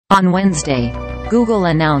On Wednesday, Google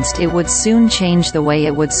announced it would soon change the way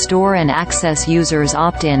it would store and access users'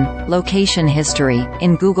 opt-in, location history,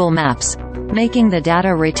 in Google Maps, making the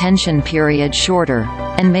data retention period shorter,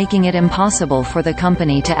 and making it impossible for the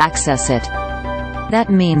company to access it. That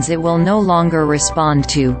means it will no longer respond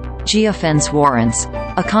to geofence warrants,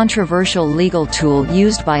 a controversial legal tool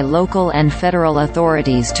used by local and federal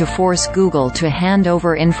authorities to force Google to hand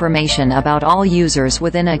over information about all users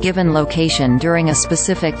within a given location during a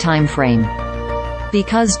specific time frame.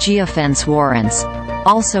 Because geofence warrants,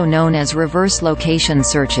 also known as reverse location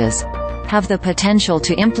searches, have the potential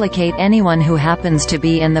to implicate anyone who happens to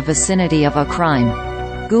be in the vicinity of a crime,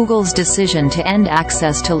 Google's decision to end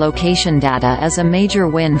access to location data is a major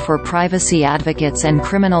win for privacy advocates and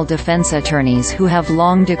criminal defense attorneys who have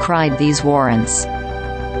long decried these warrants.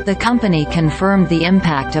 The company confirmed the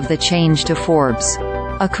impact of the change to Forbes.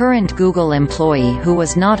 A current Google employee who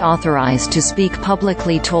was not authorized to speak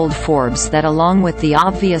publicly told Forbes that along with the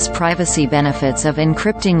obvious privacy benefits of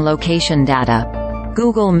encrypting location data,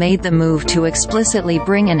 Google made the move to explicitly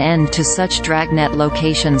bring an end to such dragnet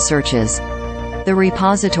location searches. The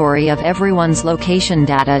repository of everyone's location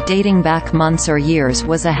data dating back months or years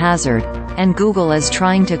was a hazard, and Google is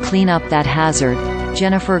trying to clean up that hazard,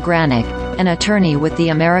 Jennifer Granick, an attorney with the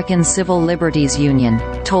American Civil Liberties Union,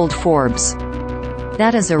 told Forbes.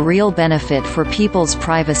 That is a real benefit for people's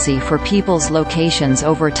privacy, for people's locations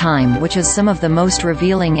over time, which is some of the most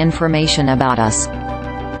revealing information about us.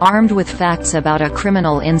 Armed with facts about a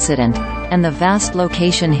criminal incident, and the vast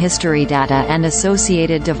location history data and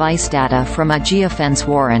associated device data from a geofence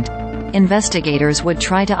warrant, investigators would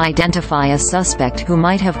try to identify a suspect who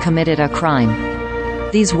might have committed a crime.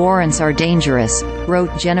 These warrants are dangerous,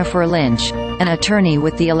 wrote Jennifer Lynch, an attorney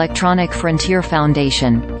with the Electronic Frontier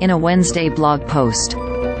Foundation, in a Wednesday blog post.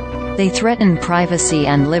 They threaten privacy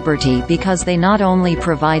and liberty because they not only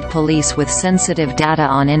provide police with sensitive data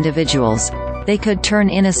on individuals, they could turn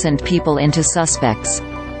innocent people into suspects.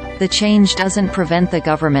 The change doesn't prevent the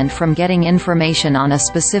government from getting information on a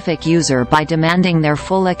specific user by demanding their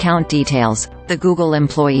full account details, the Google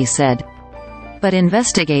employee said. But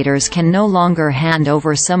investigators can no longer hand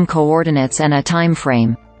over some coordinates and a time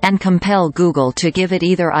frame, and compel Google to give it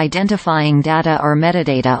either identifying data or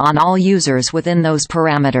metadata on all users within those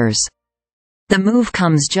parameters. The move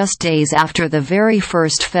comes just days after the very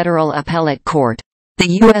first federal appellate court,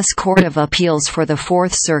 the U.S. Court of Appeals for the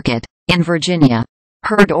Fourth Circuit, in Virginia,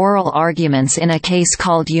 heard oral arguments in a case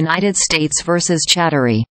called United States v.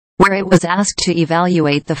 Chatrie, where it was asked to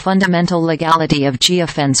evaluate the fundamental legality of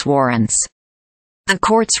geofence warrants. The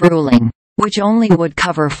court's ruling, which only would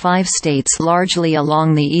cover 5 states largely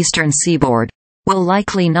along the eastern seaboard, will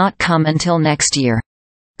likely not come until next year.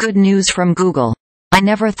 Good news from Google. I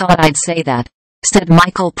never thought I'd say that, said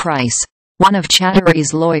Michael Price, one of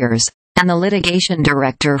Chatrie's lawyers, and the litigation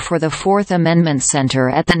director for the Fourth Amendment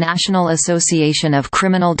Center at the National Association of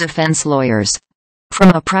Criminal Defense Lawyers. From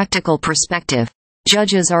a practical perspective,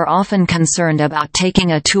 judges are often concerned about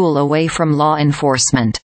taking a tool away from law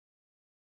enforcement.